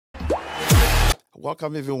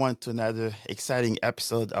welcome everyone to another exciting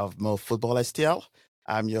episode of Mo Football STL.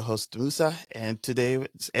 I'm your host Musa, and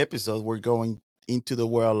today's episode we're going into the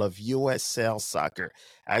world of USL soccer.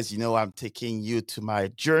 As you know, I'm taking you to my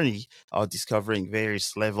journey of discovering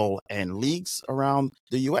various level and leagues around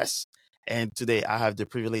the US. And today I have the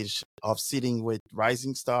privilege of sitting with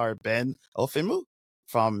rising star Ben Ofemu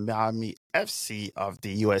from Miami FC of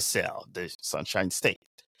the USL, the Sunshine State.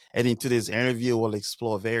 And in today's interview, we'll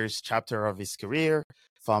explore various chapters of his career,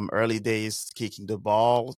 from early days kicking the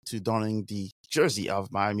ball to donning the jersey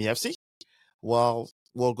of Miami FC. We'll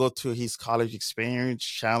go through his college experience,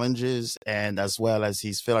 challenges, and as well as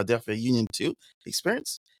his Philadelphia Union 2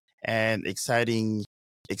 experience and exciting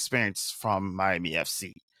experience from Miami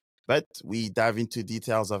FC. But we dive into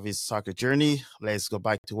details of his soccer journey. Let's go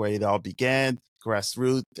back to where it all began,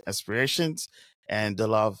 grassroots aspirations, and the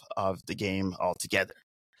love of the game altogether.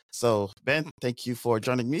 So, Ben, thank you for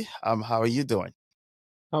joining me. How are you doing?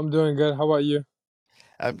 I'm doing good. How about you?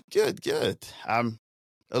 Good. A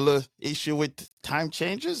little issue with time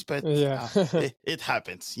changes, but Yeah. it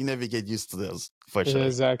happens. You never get used to those, for Yeah, sure.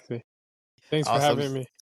 exactly. Thanks for Awesome. having me.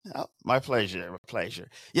 Oh, my pleasure.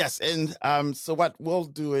 Yes, and so what we'll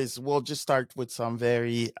do is we'll just start with some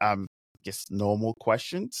very normal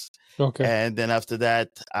questions, Okay. and then after that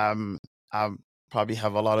probably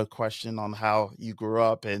have a lot of questions on how you grew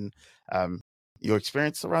up and your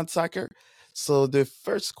experience around soccer. So the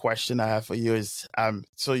first question I have for you is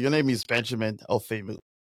so your name is Benjamin Ofeimu.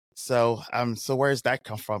 So where does that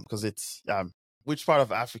come from? Because it's which part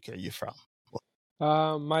of Africa are you from?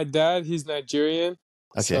 My dad, he's Nigerian,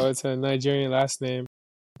 Okay. so it's a Nigerian last name,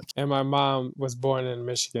 and my mom was born in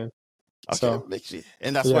Michigan. Okay, So,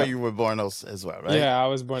 and that's where you were born as well, right? Yeah, I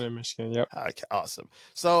was born in Michigan. Yep. Okay, awesome.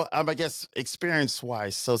 So, I guess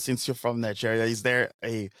experience-wise, so since you're from Nigeria, is there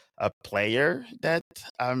a player that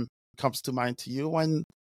comes to mind to you when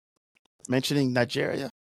mentioning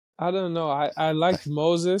Nigeria? I don't know. I liked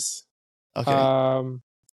Moses. Okay. I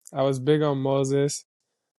was big on Moses.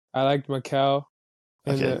 I liked Mikel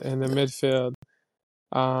in the midfield.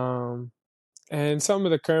 And some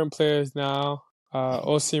of the current players now,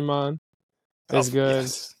 Osimhen is good.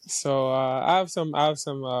 Yes. So I have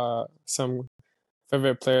some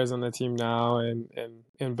favorite players on the team now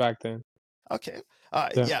and back then. Okay.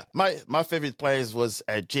 Yeah. My favorite players was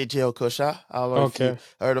JJ Okocha. I don't know if you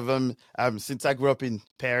heard of him. Since I grew up in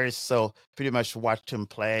Paris, so pretty much watched him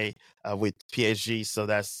play with PSG. So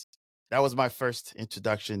that was my first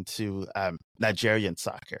introduction to Nigerian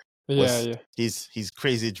soccer. Yeah. He's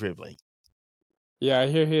crazy dribbling. Yeah, I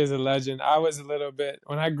hear he is a legend. I was a little bit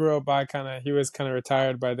when I grew up. He was kind of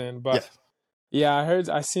retired by then, but yeah,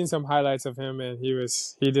 I seen some highlights of him, and he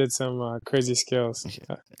did some crazy skills.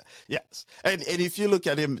 Yes, and if you look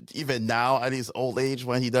at him even now at his old age,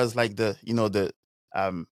 when he does like the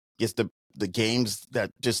games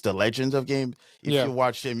that just the legends of game. If you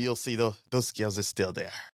watch him, you'll see those skills are still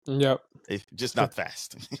there. Yep, just not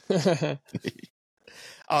fast.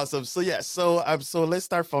 Awesome. So so let's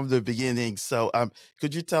start from the beginning. So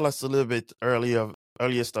could you tell us a little bit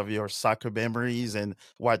earliest of your soccer memories and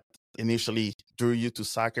what initially drew you to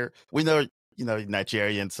soccer? We know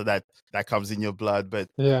Nigerian, so that comes in your blood, but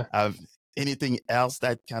anything else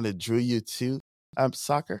that kind of drew you to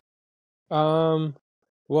soccer?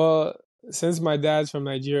 Well, since my dad's from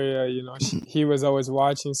Nigeria, he was always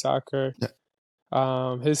watching soccer.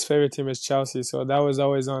 His favorite team is Chelsea, so that was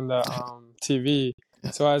always on the TV.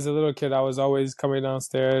 So as a little kid, I was always coming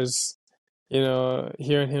downstairs,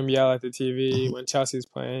 hearing him yell at the TV when Chelsea's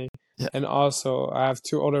playing. And also, I have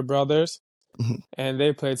two older brothers, and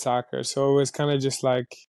they played soccer. So it was kind of just like,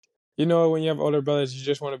 when you have older brothers, you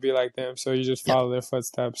just want to be like them. So you just follow their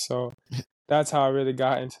footsteps. So that's how I really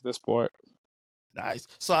got into the sport. Nice.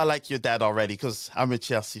 So I like your dad already because I'm a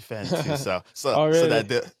Chelsea fan too. So oh, really? So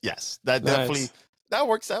that definitely that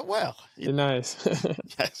works out well. Nice.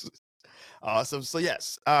 Yes. Awesome. So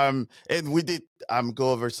yes, and we did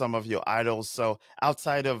go over some of your idols. So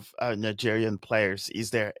outside of Nigerian players, is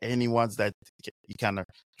there any ones that you kind of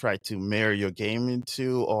try to mirror your game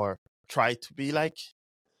into or try to be like?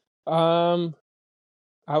 I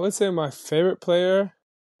would say my favorite player,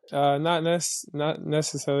 not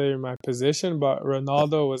necessarily my position, but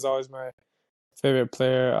Ronaldo was always my favorite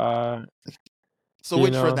player. So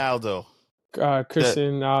which Ronaldo?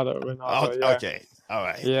 Cristiano Ronaldo. Yeah. Okay. All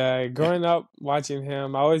right. Yeah, growing up watching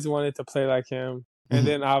him, I always wanted to play like him. And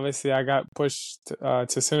then obviously I got pushed to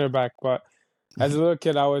center back, but as a little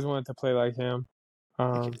kid, I always wanted to play like him.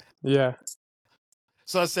 Yeah.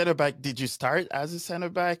 So as center back, did you start as a center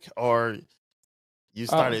back or you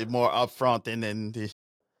started more up front and then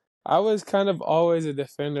I was kind of always a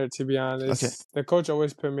defender, to be Okay. honest. The coach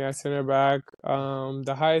always put me at center back.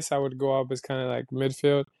 The highest I would go up is kind of like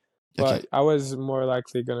midfield, Okay. but I was more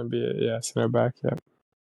likely gonna be center back. Yeah.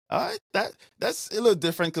 All right, that's a little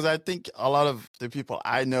different because I think a lot of the people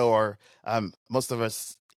I know are most of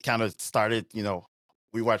us kind of started,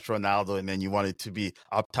 we watched Ronaldo and then you wanted to be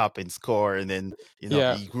up top and score and then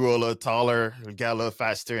Yeah. he grew a little taller, got a little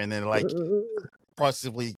faster, and then like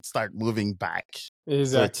possibly start moving back. So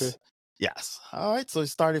Exactly. it's yes. All right. So it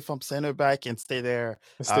started from center back and stay there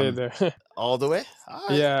I stayed there. all the way. All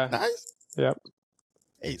right, Yeah. nice. Yep.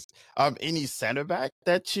 Nice. Any center back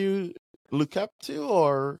that you look up to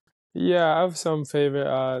or Yeah, I have some favorite.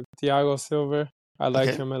 Thiago Silva. I like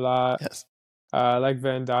okay. him a lot. Yes. I like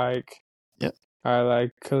Van Dijk. Yep. I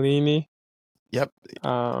like Chiellini. Yep.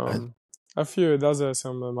 A few. Those are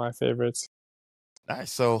some of my favorites.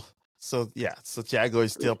 Nice. So yeah. So Thiago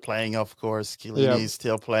is still playing, of course. Chiellini Yep. is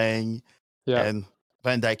still playing, Yep. and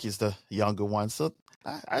Van Dijk is the younger one. So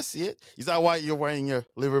I see it. Is that why you're wearing your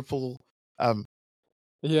Liverpool sweat?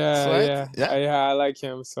 Yeah. I like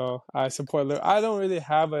him, so I support Liverpool. I don't really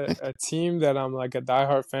have a team that I'm like a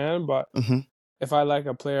diehard fan, but Mm-hmm. if I like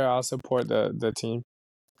a player, I'll support the team.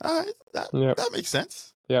 All right. That makes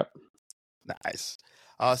sense. Yep. Nice.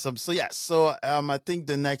 Awesome. So yeah. So I think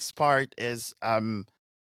the next part is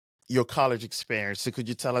your college experience. So could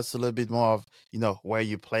you tell us a little bit more of where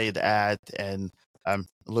you played at and a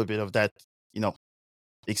little bit of that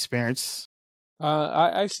experience?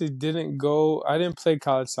 I actually didn't go. I didn't play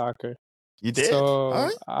college soccer. You did? All So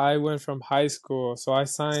right. I went from high school. So I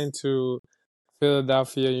signed to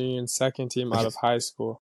Philadelphia Union second team out Okay. of high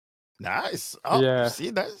school. Nice. Oh, Yeah. see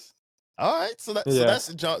that's all right. So Yeah. that's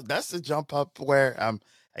a jump. That's a jump up where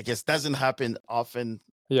I guess doesn't happen often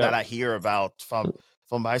that I hear about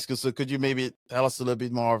from high school. So could you maybe tell us a little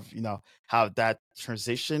bit more of how that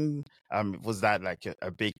transition was that like a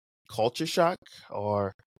big culture shock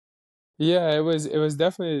or Yeah, it was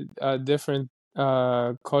definitely a different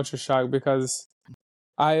culture shock because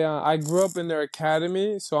I grew up in their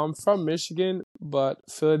academy, so I'm from Michigan, but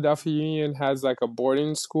Philadelphia Union has like a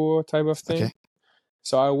boarding school type of thing. okay.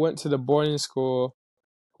 So I went to the boarding school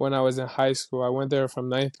when I was in high school. I went there from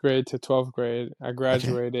 9th grade to 12th grade. I Okay.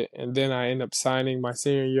 graduated, and then I ended up signing my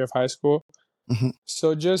senior year of high school. Mm-hmm.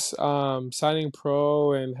 So just signing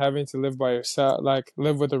pro and having to live by yourself, like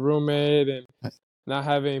live with a roommate and not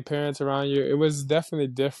having parents around you, it was definitely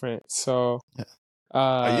different. So Yeah.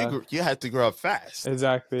 uh You had to grow up fast.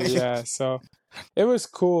 exactly, yeah. So it was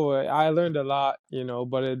cool. I learned a lot,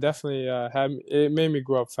 but it definitely it made me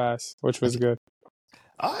grow up fast, which was Okay. good.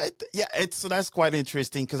 Yeah, so that's quite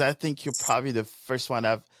interesting because I think you're probably the first one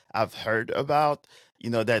I've heard about,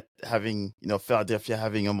 that having, Philadelphia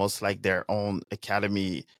having almost like their own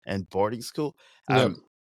academy and boarding school. Yep.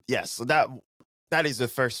 Yeah, so that is the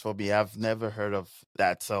first for me. I've never heard of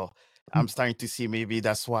that. So I'm starting to see maybe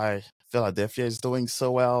that's why Philadelphia is doing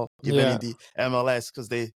so well, even Yeah. in the MLS, because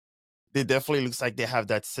they definitely looks like they have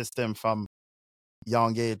that system from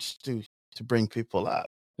young age to bring people up.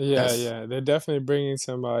 Yeah, That's yeah. They're definitely bringing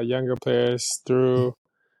some younger players through.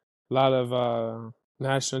 A lot of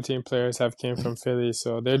national team players have came from Philly,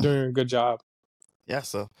 so they're doing a good job. yeah,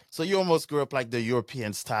 so you almost grew up like the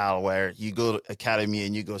European style where you go to academy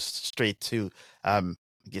and you go straight to I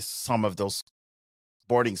guess some of those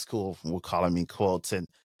boarding school, we'll call them in quotes, and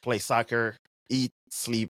play soccer, eat,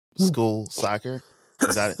 sleep, school, soccer.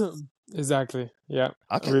 Is that it? Exactly. Yeah.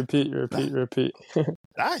 Okay. Repeat, Nah, repeat, repeat.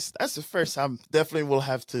 nice. That's the first time. Definitely will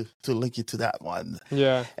have to link you to that one.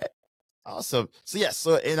 Yeah. Awesome. So yeah,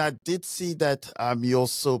 and I did see that you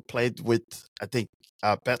also played with I think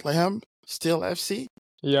Bethlehem Steel FC.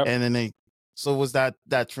 Yep. And then so was that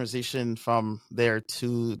transition from there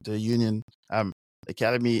to the Union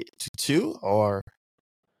Academy to two, or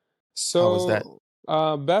how was that?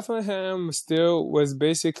 So Bethlehem still was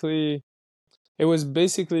basically it was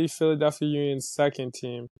basically Philadelphia Union's second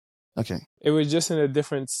team. Okay. It was just in a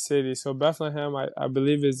different city. So Bethlehem, I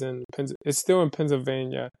believe, is it's still in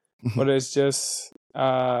Pennsylvania, Mhm. but it's just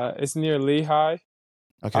it's near Lehigh.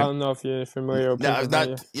 I Okay. don't know if you're familiar with No, not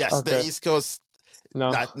Pennsylvania. yes. The Okay. East Coast,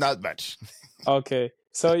 No. not much. Okay.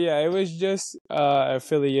 So yeah, it was just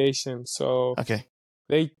affiliation. So Okay.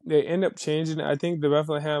 they end up changing it. I think the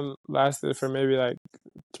Bethlehem lasted for maybe like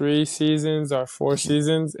 3 seasons or 4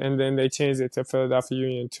 seasons, and then they changed it to Philadelphia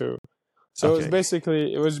Union too. So Okay.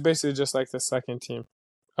 it was basically just like the second team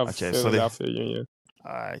of Okay. So they. Philadelphia Union.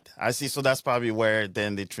 All right. I see. So that's probably where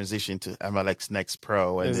then they transition to MLS Next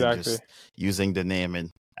Pro and then Exactly. just using the name and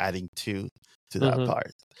adding two to that Mm-hmm.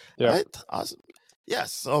 part. Yep. All right. Awesome.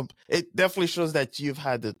 Yes. So it definitely shows that you've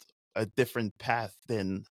had a different path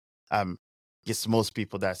than guess most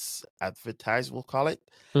people that's advertised, we'll call it.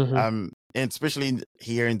 Mm-hmm. And especially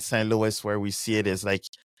here in St. Louis, where we see it as like,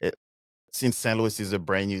 since St. Louis is a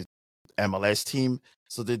brand new MLS team,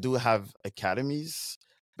 so they do have academies,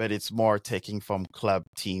 but it's more taking from club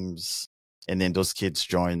teams, and then those kids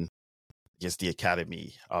join, I guess, the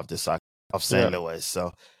academy of the soccer of St. Yeah. Louis.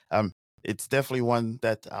 So it's definitely one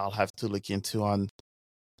that I'll have to look into on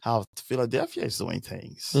how Philadelphia is doing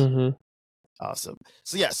things. Mm-hmm. Awesome.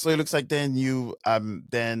 So yeah, so it looks like then you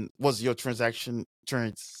then was your transition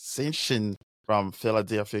from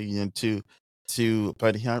Philadelphia Union to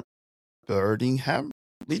Birmingham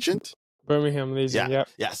Legion. Birmingham Legion. Yeah. Yep.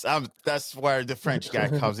 Yes. That's where the French guy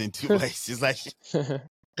comes into place. He's like,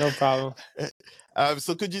 no problem.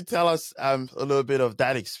 So could you tell us a little bit of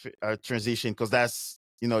that transition, because that's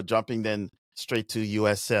jumping then straight to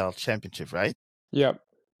USL Championship, right? Yep.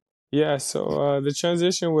 Yeah, so the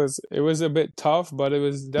transition was a bit tough, but it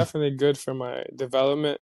was definitely good for my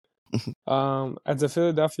development. At the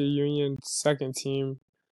Philadelphia Union second team,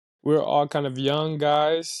 we were all kind of young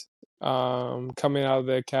guys coming out of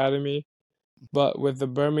the academy. But with the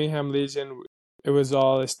Birmingham Legion, it was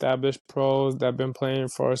all established pros that have been playing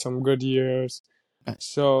for some good years.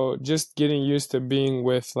 So just getting used to being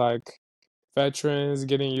with like veterans,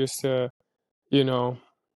 getting used to,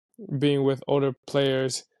 being with older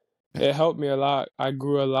players, it helped me a lot. I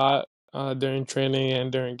grew a lot during training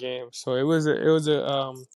and during games. So it was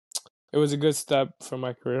a good step for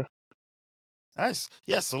my career. Nice.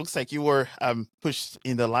 Yes, so it looks like you were pushed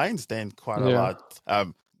in the lines then quite a Yeah.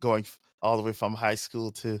 lot, going all the way from high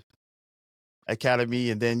school to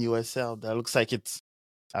academy and then USL. That looks like it's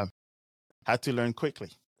had to learn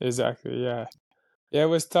quickly. Exactly. Yeah. Yeah, it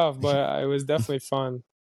was tough, but it was definitely fun.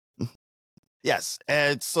 Yes,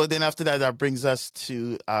 and so then after that, that brings us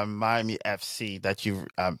to Miami FC that you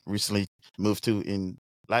recently moved to in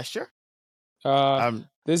last year.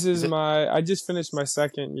 This is it? I just finished my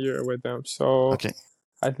second year with them, so Okay.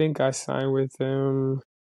 I think I signed with them.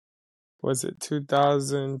 Was it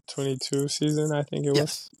 2022 season? I think it was.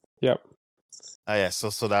 Yes. Yep. Yeah.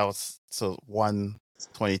 So that was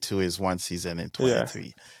 122 is one season and 23.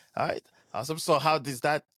 Yeah. All right. Awesome. So how does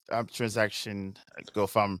that transaction go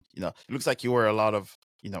from it looks like you were a lot of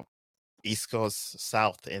East Coast,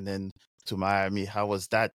 South, and then to Miami. How was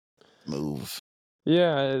that move?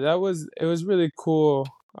 Yeah, it was really cool.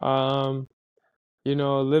 Living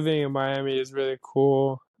in Miami is really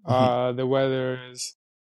cool. The weather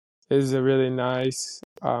is really nice.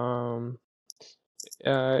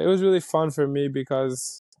 It was really fun for me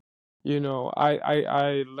because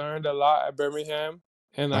I learned a lot at Birmingham,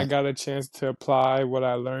 and I got a chance to apply what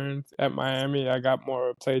I learned at Miami. I got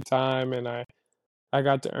more play time, and I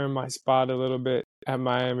got to earn my spot a little bit at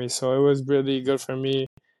Miami. So it was really good for me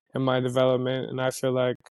and my development, and I feel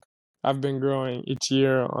like I've been growing each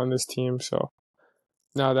year on this team. So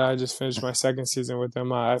now that I just finished my second season with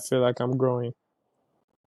them, I feel like I'm growing.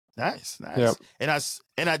 Nice. Yep.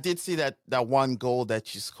 And I did see that one goal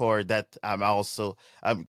that you scored. That also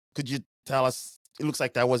could you tell us? It looks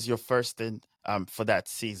like that was your first in for that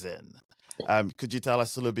season. Could you tell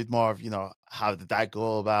us a little bit more of how did that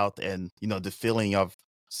go about, and the feeling of,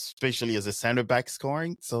 especially as a center back,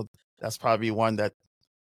 scoring? So that's probably one that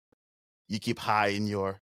you keep high in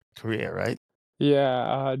your career, right?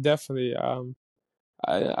 Yeah, definitely.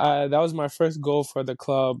 That was my first goal for the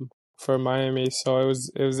club for Miami, so it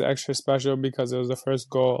was extra special because it was the first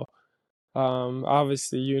goal.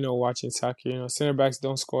 Obviously, watching soccer, center backs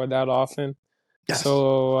don't score that often. Yes.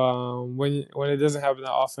 So when it doesn't happen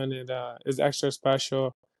that often, it is extra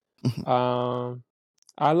special.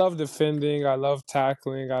 I love defending, I love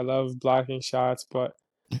tackling, I love blocking shots, but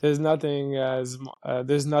there's nothing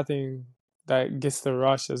that gets the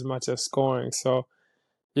rush as much as scoring. So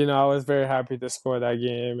I was very happy to score that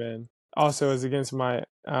game, and also it was against my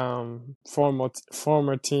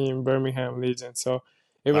former team, Birmingham Legion. So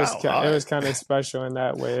it was kind of special in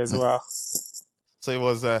that way as well. So it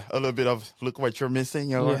was a little bit of look what you're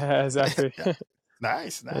missing, or Yeah, exactly. yeah.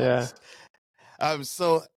 Nice. Yeah.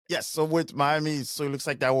 So yes, so with Miami, so it looks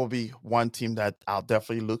like that will be one team that I'll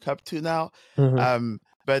definitely look up to now. Mm-hmm.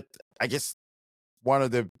 But I guess one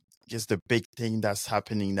of the big thing that's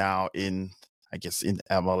happening now in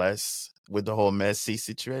MLS with the whole Messi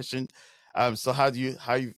situation. So how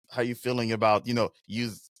you feeling about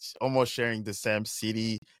you almost sharing the same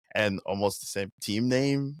city and almost the same team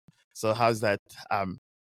name? So how's that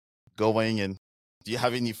going, and do you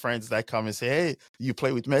have any friends that come and say, "Hey, you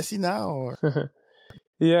play with Messi now?" Or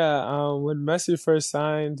Yeah, when Messi first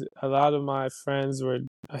signed, a lot of my friends were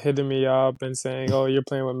hitting me up and saying, "Oh, you're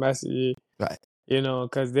playing with Messi." right?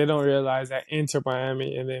 because they don't realize that Inter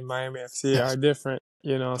Miami and then Miami FC are Yes. different,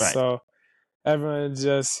 Right. so everyone's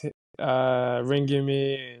just ringing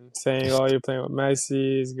me and saying, "Oh, you're playing with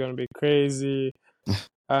Messi. It's gonna be crazy."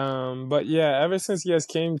 But yeah, ever since he has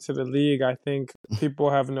came to the league, I think people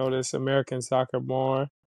have noticed American soccer more.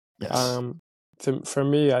 Yes. Um, for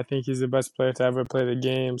me, I think he's the best player to ever play the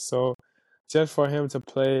game. So just for him to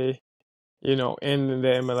play, in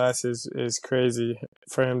the MLS is crazy.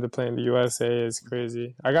 For him to play in the USA is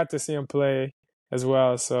crazy. I got to see him play as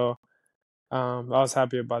well, so I was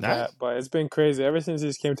happy about that. Nice. But it's been crazy ever since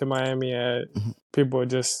he came to Miami. People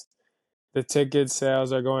just the ticket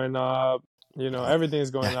sales are going up. Everything's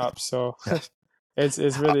going Yeah. up. So Yes.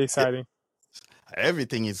 it's really Yeah. exciting.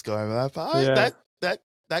 Everything is going up. Yeah.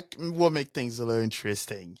 That will make things a little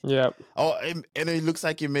interesting. Yep. Oh, and it looks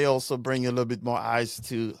like it may also bring a little bit more eyes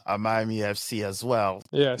to Miami FC as well.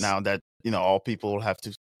 Yes. Now that all people will have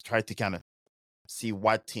to try to kind of see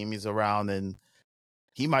what team is around, and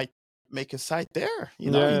he might make a site there.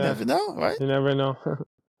 You Yeah. never know, right? You never know.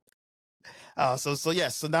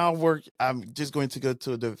 So now I'm just going to go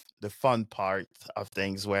to the fun part of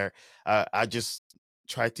things where I just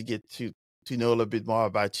try to get to know a little bit more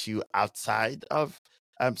about you outside of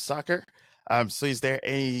soccer. So is there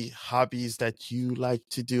any hobbies that you like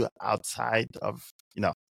to do outside of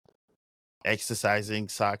exercising,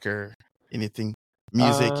 soccer, anything,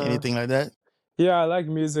 music, uh, anything like that? yeah, I like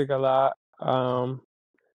music a lot.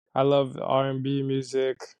 I love R&B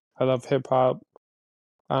music. I love hip hop.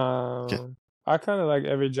 Okay. I kind of like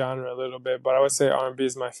every genre a little bit, but I would say R&B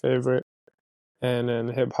is my favorite, and then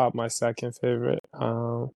hip hop my second favorite.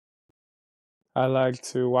 I like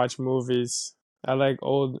to watch movies. I like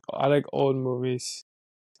old movies.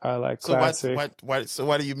 I like So classic.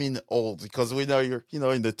 what do you mean old? Because we know you're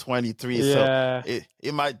in the 23, so Yeah.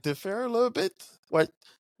 it might differ a little bit. What?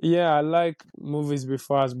 Yeah, I like movies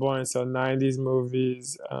before I was born, so 90s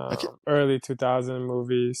movies, Okay. early 2000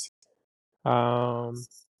 movies. Um,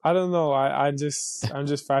 I don't know. I'm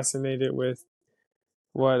just fascinated with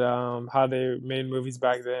what how they made movies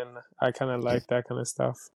back then. I kind of Okay. like that kind of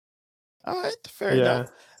stuff. All right, fair enough.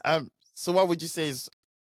 Yeah. So what would you say is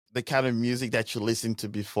the kind of music that you listen to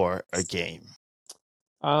before a game?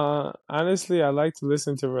 Honestly, I like to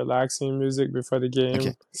listen to relaxing music before the Okay.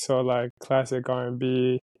 game. So like classic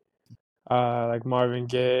R&B, like Marvin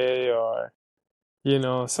Gaye or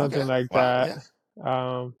Okay. something like Wow. that.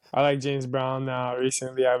 Yeah. I like James Brown now.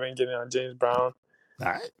 Recently, I've been getting on James Brown. All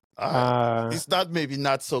right. All right. Uh, It's not maybe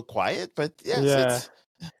not so quiet, but yes, yeah. it's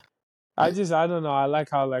yeah. I don't know. I like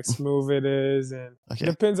how like smooth it is, and it Okay.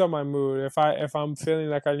 depends on my mood. If I'm feeling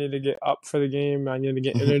like I need to get up for the game, I need to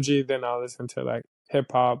get Mhm. energy, then I'll listen to like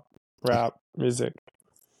hip hop, rap music.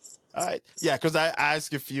 All right. Yeah, because I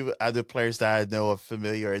asked a few other players that I know are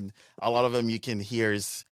familiar, and a lot of them you can hear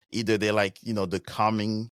is either they like, the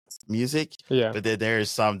calming music, Yeah. but then there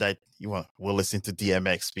is some that will listen to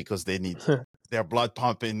DMX because they need their blood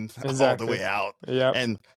pumping all the Exactly. way out. Yep.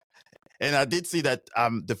 And I did see that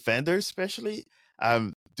defenders especially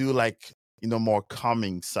do like, more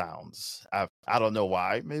calming sounds. I don't know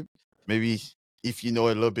why. Maybe if you know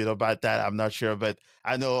a little bit about that, I'm not sure, but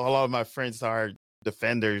I know a lot of my friends are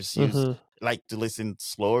defenders Hmm. like to listen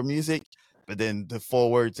slower music, but then the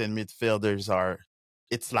forwards and midfielders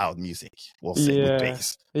it's loud music, we'll say, with Yeah.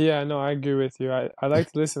 bass. Yeah, no, I agree with you. I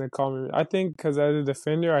like to listen to calm music. I think because as a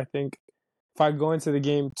defender, I think if I go into the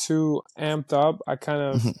game too amped up, I kind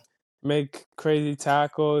of Mhm. make crazy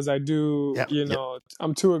tackles. I do, Yeah, yeah.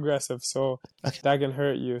 I'm too aggressive, so Okay. that can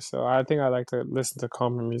hurt you. So I think I like to listen to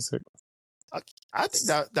calmer music. Okay. I think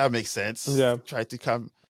that makes sense. Yeah. Try to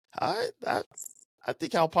come. I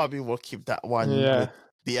think I'll probably will keep that one Yeah. with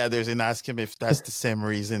the others and ask him if that's the same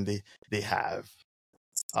reason they have.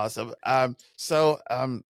 Awesome. So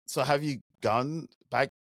have you gone back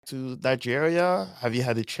to Nigeria? Have you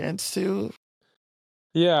had a chance to?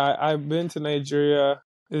 Yeah, I've been to Nigeria.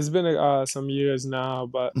 It's been some years now,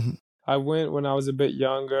 but Mhm. I went when I was a bit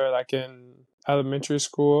younger, like in elementary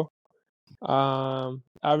school.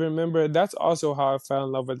 I remember that's also how I fell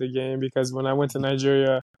in love with the game because when I went to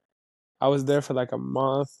Nigeria, I was there for like a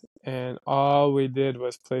month and all we did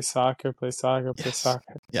was play soccer, play soccer, play Yes.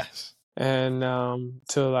 soccer. Yes. And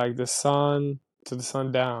to the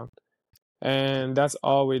sun down. And that's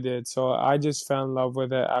all we did. So I just fell in love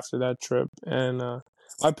with it after that trip. And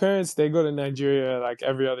my parents they go to Nigeria like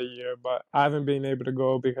every other year, but I haven't been able to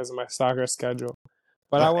go because of my soccer schedule.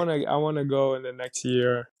 But Right. I wanna go in the next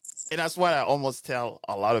year. And that's what I almost tell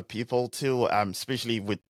a lot of people too, especially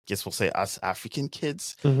with, guess we'll say, us African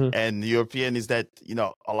kids Hmm. and European, is that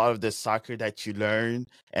a lot of the soccer that you learn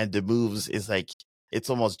and the moves is like it's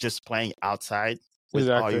almost just playing outside with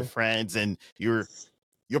all your Exactly. friends, and you're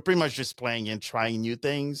pretty much just playing and trying new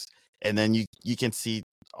things. And then you can see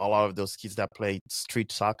a lot of those kids that play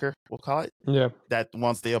street soccer, we'll call it, Yeah. that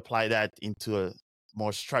once they apply that into a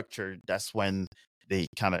more structure, that's when they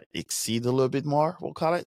kind of exceed a little bit more, we'll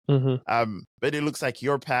call it. But it looks like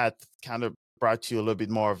your path kind of brought you a little bit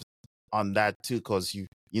more on that too, because you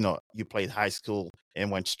played high school and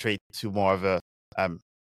went straight to more of a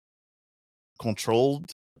controlled,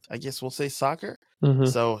 I guess we'll say, soccer.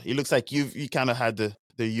 So it looks like you kind of had the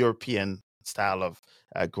European style of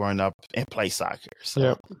growing up and play soccer. So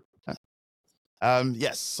Yep.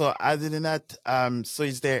 yes. So other than that, so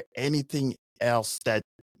is there anything else that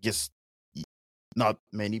just not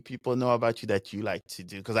many people know about you that you like to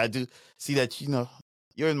do? Because I do see that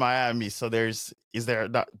you're in Miami, so is there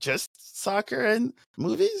not just soccer and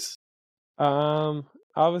movies?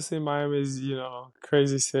 Obviously Miami is,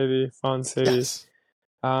 crazy city, fun city. Yes.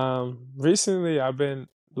 Recently I've been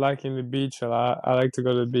liking the beach a lot. I like to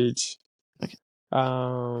go to the beach. Okay.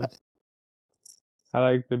 Um, I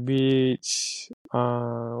like the beach.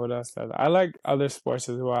 What else? I like other sports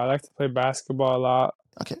as well. I like to play basketball a lot.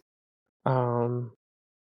 Okay. Um,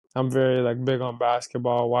 I'm very big on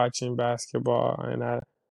basketball, watching basketball, and I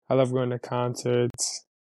love going to concerts.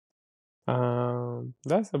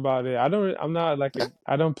 That's about it. I'm not Yeah.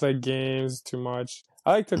 I don't play games too much.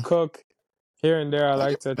 I like to cook here and there. I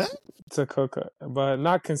Okay. like to cook, but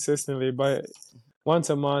not consistently. But once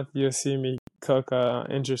a month, you'll see me cook a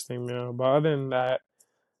interesting meal. But other than that,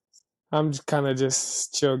 I'm just kind of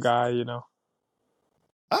just chill guy.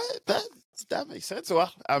 That that makes sense.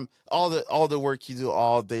 Well, all the work you do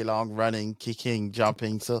all day long, running, kicking,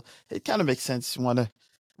 jumping, so it kind of makes sense. You want to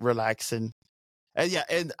relax and yeah,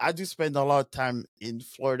 and I do spend a lot of time in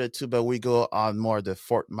Florida too, but we go on more the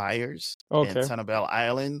Fort Myers and Okay. Sanibel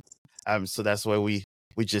Island. So that's where we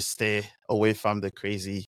just stay away from the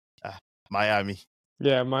crazy Miami.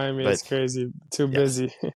 Yeah, Miami But is crazy. Too yes,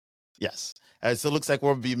 busy. yes. So it looks like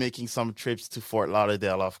we'll be making some trips to Fort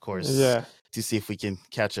Lauderdale, of course, Yeah. to see if we can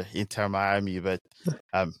catch a Inter Miami. But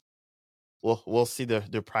um, we'll see.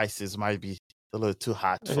 The prices might be a little too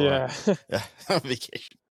hot for Yeah. a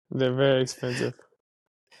vacation. They're very expensive.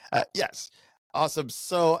 Yes, awesome.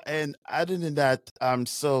 So, and other than that,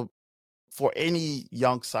 so for any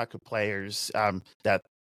young soccer players that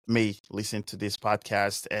may listen to this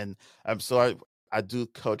podcast, and so I do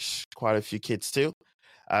coach quite a few kids too.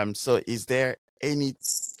 So is there any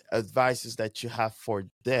advices that you have for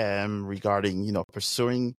them regarding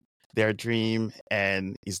pursuing their dream,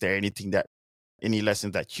 and is there any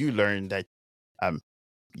lesson that you learned that um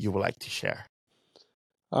you would like to share?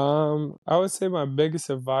 I would say my biggest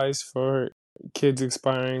advice for kids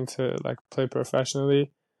aspiring to play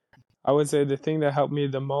professionally, I would say the thing that helped me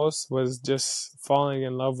the most was just falling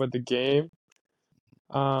in love with the game.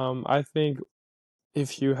 I think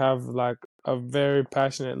if you have a very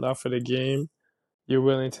passionate love for the game, you're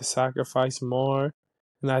willing to sacrifice more,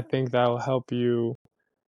 and I think that will help you,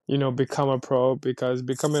 become a pro, because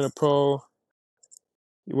becoming a pro,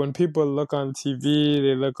 when people look on TV,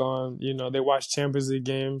 they look on, they watch Champions League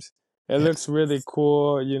games. It Yeah. looks really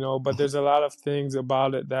cool, but Mhm. there's a lot of things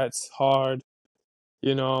about it that's hard.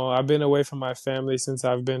 I've been away from my family since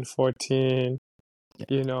I've been 14.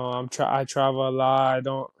 Yeah. I travel a lot. I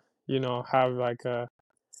don't, have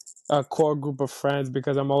a core group of friends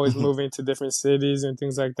because I'm always Mhm. moving to different cities and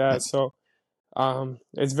things like that. So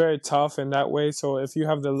it's very tough in that way. So if you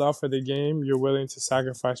have the love for the game, you're willing to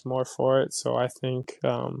sacrifice more for it. So I think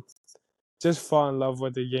just fall in love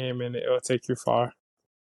with the game and it'll take you far.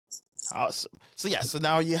 Awesome. So yeah, so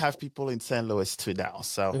now you have people in St. Louis too now.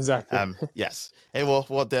 So Exactly. yes. And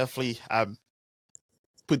we'll definitely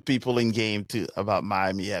put people in game too about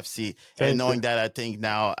Miami FC. And Thank you. knowing that, I think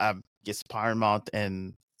now guess Paramount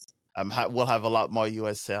and we'll have a lot more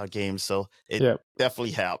USL games, so it Yep.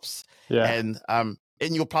 definitely helps. Yeah.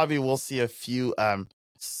 And you'll probably will see a few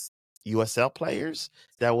USL players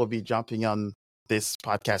that will be jumping on this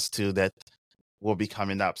podcast too that will be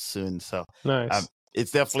coming up soon. So Nice.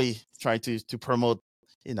 it's definitely trying to promote,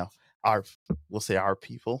 our we'll say our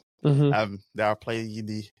people Mm-hmm. that are playing in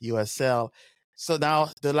the USL. So now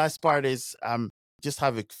the last part is just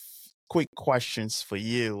have a quick questions for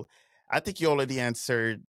you. I think you already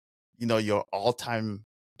answered, your all-time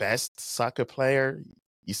best soccer player.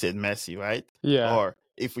 You said Messi, right? Yeah. Or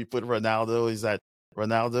if we put Ronaldo, is that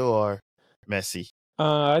Ronaldo or Messi?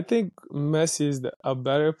 I think Messi is a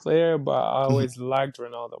better player, but I Mhm. always liked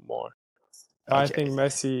Ronaldo more. But I think Okay.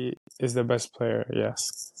 Messi is the best player.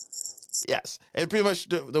 Yes. Yes. And pretty much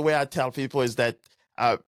the way I tell people is that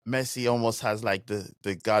Messi almost has like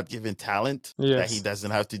the God-given talent that he Yes.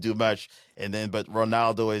 doesn't have to do much, and then but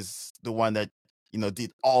Ronaldo is the one that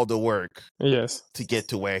did all the work Yes. to get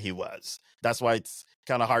to where he was. That's why it's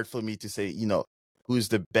kind of hard for me to say who's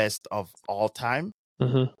the best of all time,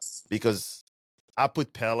 Mm-hmm. because I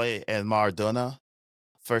put Pele and Maradona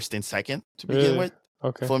first and second to begin Really? with.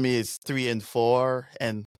 Okay. For me, it's 3 and 4,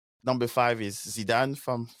 and number 5 is Zidane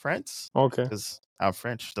from France, Okay. because I'm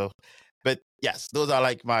French, though. But yes, those are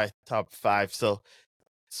like my top 5. So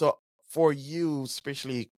for you,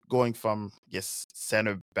 especially going from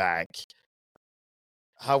center back,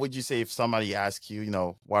 how would you say if somebody asks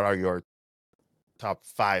you, what are your top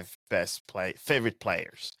 5 favorite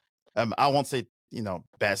players? I won't say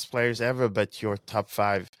best players ever, but your top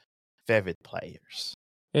 5 favorite players.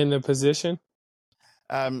 In the position?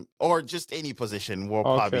 Or just any position. We'll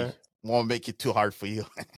probably Okay. won't make it too hard for you.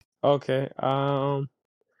 Okay.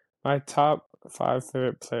 My top 5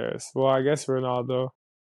 favorite players. Well, I guess Ronaldo,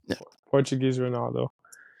 Yeah. Portuguese Ronaldo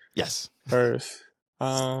Yes. first.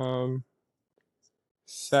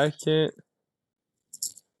 Second,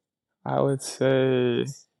 I would say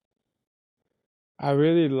I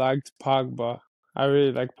really liked Pogba. I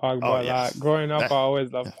really like Oh Pogba a lot. yes. Growing up, That- I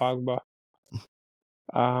always loved yeah. Pogba.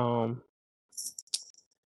 Um,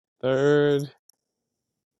 Third,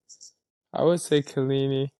 I would say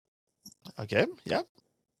Chiellini. Okay. Yeah.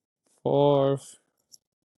 Fourth,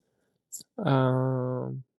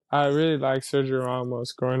 I really like Sergio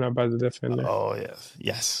Ramos growing up as a defender. Oh yes.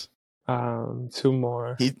 Yes. Two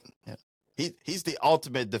more. He yeah. He's the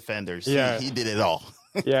ultimate defender. Yeah, He did it all.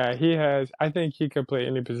 yeah, he has. I think he could play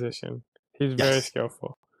any position. He's very Yes.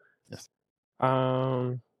 skillful. Yes.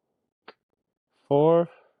 Um, Fourth,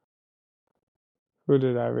 who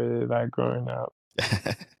did I really like growing up?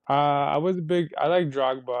 I like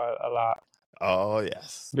Drogba a lot Oh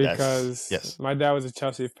yes. Yes. because Yes. my dad was a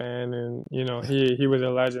Chelsea fan, and he was a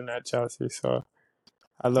legend at Chelsea. So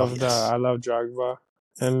Oh yes. I love Drogba.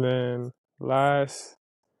 And then last,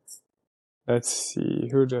 let's see,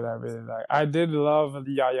 who did I really like? I did love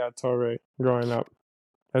Yaya Toure growing up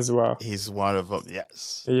as well. He's one of them.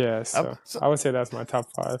 Yes. Yeah, so So I would say that's my top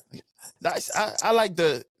 5. nice. I like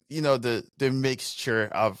the mixture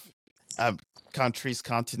of countries,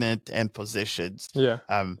 continent, and positions. Yeah.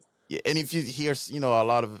 Yeah, and if you hear a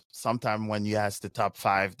lot of sometime when you ask the top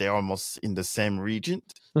 5, they're almost in the same region.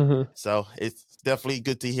 Mm-hmm. So it's definitely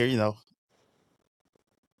good to hear.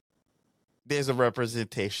 There's a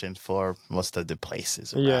representation for most of the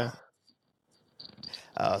places Yeah.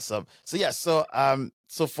 around. So yeah.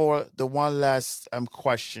 So for the one last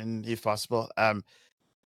question, if possible,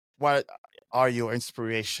 what are your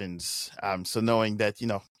inspirations? So knowing that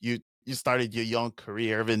you started your young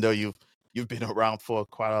career, even though you've been around for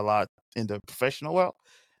quite a lot in the professional world.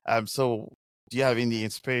 So do you have any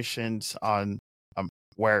inspirations on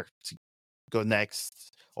where to go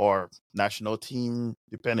next, or national team,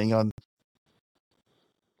 depending on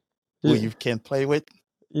who Yeah. you can play with?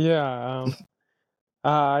 Yeah.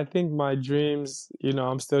 I think my dreams,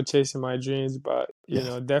 I'm still chasing my dreams, but,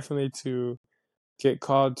 Yeah. definitely to get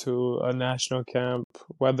called to a national camp,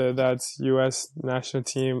 whether that's U.S. national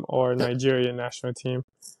team or Yeah. Nigeria national team.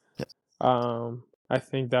 Yeah. I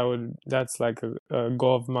think that's like a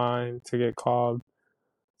goal of mine to get called.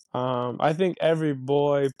 I think every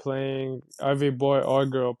boy or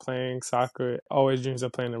girl playing soccer always dreams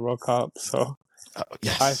of playing the World Cup. So I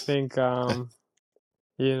Yes. think, I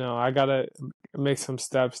gotta make some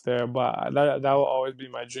steps there, but that will always be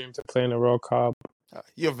my dream to play in the World Cup.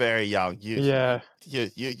 You're very young. Yeah,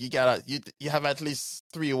 You gotta you have at least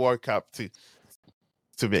 3 World Cup to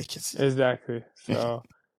make it. exactly. So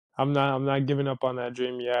I'm not giving up on that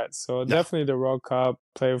dream yet. So No. definitely the World Cup,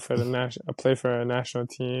 play for a national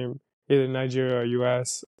team, either Nigeria or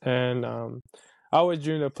US. And I always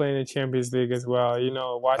dreamed of playing the Champions League as well.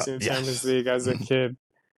 Watching the Champions Yes. League as a kid,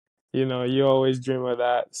 you always dream of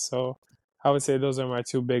that. So I would say those are my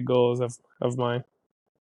 2 big goals of mine.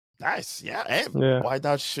 Nice. Yeah. Hey, Yeah, why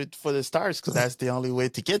not shoot for the stars? Because that's the only way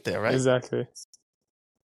to get there, right? exactly.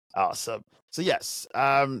 Awesome. So yes.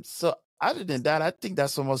 So other than that, I think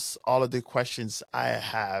that's almost all of the questions I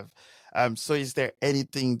have. So is there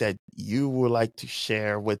anything that you would like to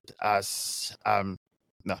share with us?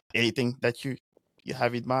 No, anything that you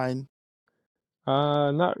have in mind?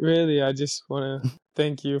 Not really. I just want to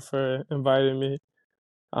thank you for inviting me.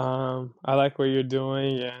 I like what you're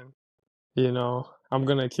doing, and I'm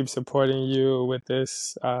gonna keep supporting you with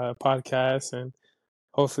this podcast, and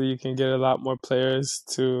hopefully you can get a lot more players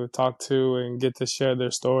to talk to and get to share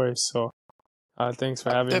their stories. So, thanks for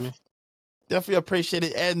Uh, having me. def- Definitely appreciate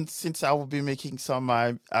it. And since I will be making some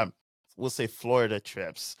we'll say Florida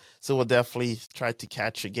trips. So we'll definitely try to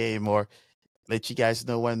catch a game or let you guys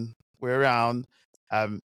know when we're around.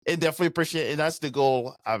 And definitely appreciate it. And that's the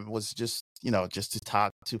goal. Was just just to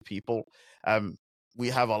talk to people. We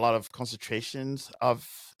have a lot of concentrations of,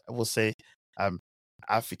 we'll say,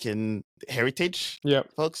 African heritage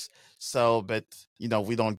Yep. folks. So, but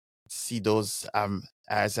we don't see those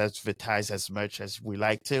as advertised as much as we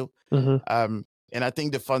like to. And I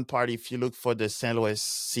think the fun part, if you look for the St. Louis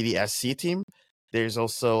City SC team, there's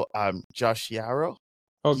also Josh Yarrow.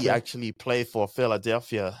 He Okay. actually played for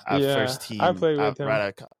Philadelphia Yeah, first I team. played with him.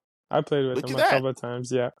 Right. I played with Look him at a that. couple of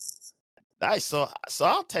times. Yeah. Nice. So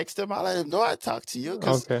I'll text him. I'll let him know I talked to you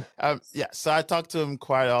because Okay. yeah. So I talk to him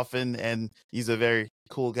quite often, and he's a very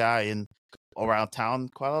cool guy and around town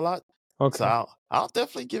quite a lot. So Okay. I'll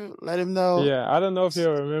definitely let him know. Yeah, I don't know if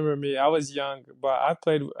he'll remember me. I was young, but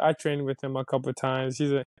I trained with him a couple of times.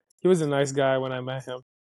 He was a nice guy when I met him.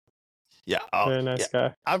 Yeah. Very Yeah. nice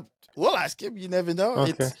guy. We'll ask him. You never know.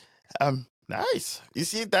 Okay. It's nice. You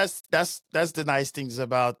see, that's the nice things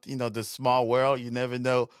about the small world. You never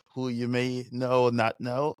know who you may know or not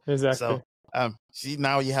know. Exactly. So see,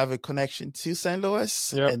 now you have a connection to St.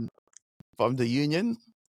 Louis Yep. and from the Union.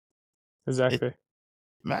 Exactly.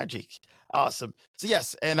 Magic. Awesome. So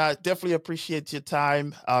yes, and I definitely appreciate your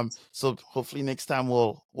time. So hopefully next time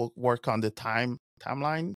we'll work on the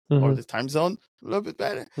timeline or the time zone a little bit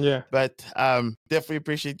better. Yeah. But definitely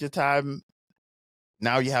appreciate your time.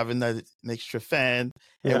 Now you have an extra fan,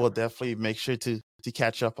 and we'll definitely make sure to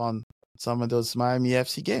catch up on some of those Miami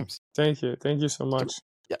FC games. Thank you. Thank you so much.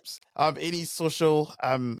 Yep. Any social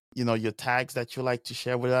your tags that you like to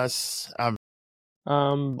share with us?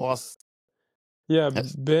 Also, yeah,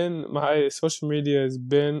 yes. my social media is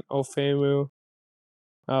Ben Ofemu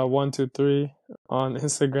 123 on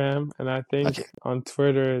Instagram, and I think on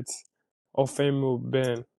Twitter it's Ofeimu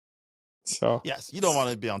Ben. So yes, you don't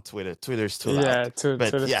want to be on Twitter. Twitter's too loud. yeah, But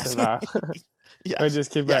Twitter's yes. too loud. Yes. I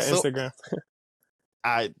just keep Yes. at So Instagram.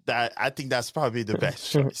 I think that's probably the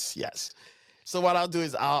best choice. Yes. So what I'll do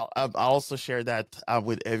is I'll also share that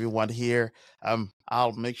with everyone here.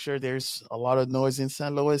 I'll make sure there's a lot of noise in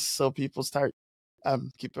St. Louis so people start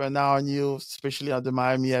keeping an eye on you, especially on the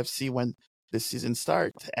Miami FC when the season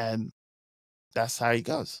starts, and that's how it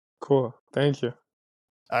goes. Cool. Thank you.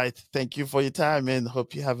 I thank you for your time and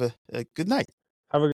hope you have a good night.